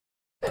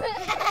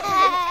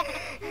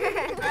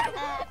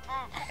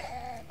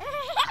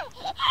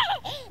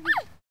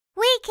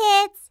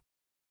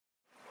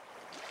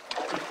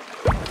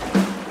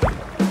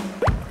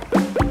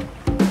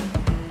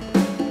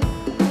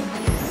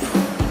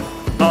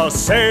A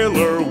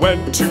sailor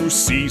went to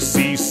sea,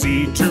 sea,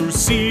 sea, to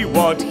see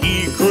what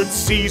he could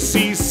see,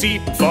 see, see.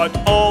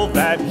 But all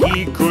that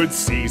he could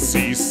see,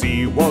 see,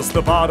 see, was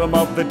the bottom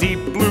of the deep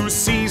blue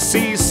sea,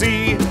 sea,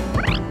 sea.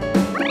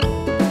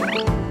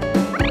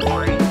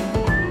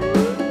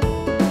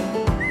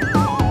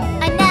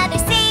 Another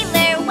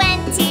sailor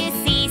went to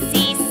sea,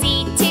 sea,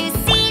 sea, to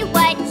see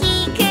what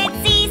he could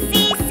see,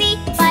 see, see.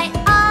 But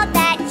all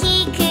that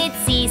he could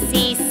see,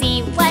 see,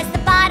 see, was the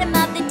bottom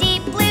of the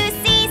deep blue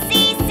sea,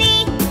 sea,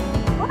 sea.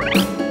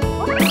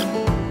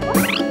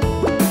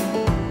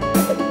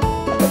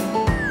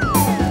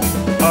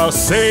 A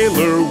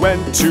sailor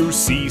went to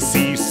sea,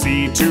 sea,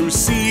 sea, to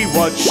see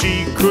what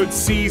she could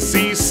see,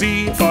 see,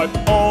 see. But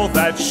all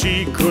that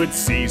she could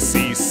see,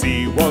 see,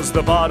 see, was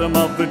the bottom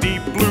of the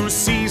deep blue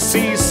sea,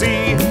 sea,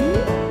 sea.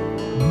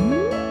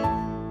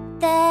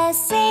 The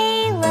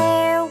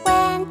sailor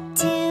went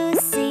to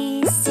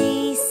sea,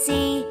 sea,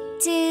 sea,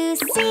 to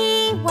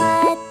see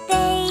what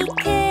they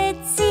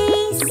could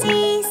see,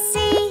 see,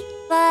 see.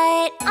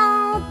 But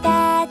all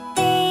that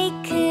they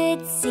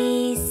could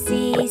see,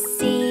 see,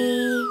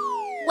 see,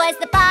 was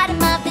the bottom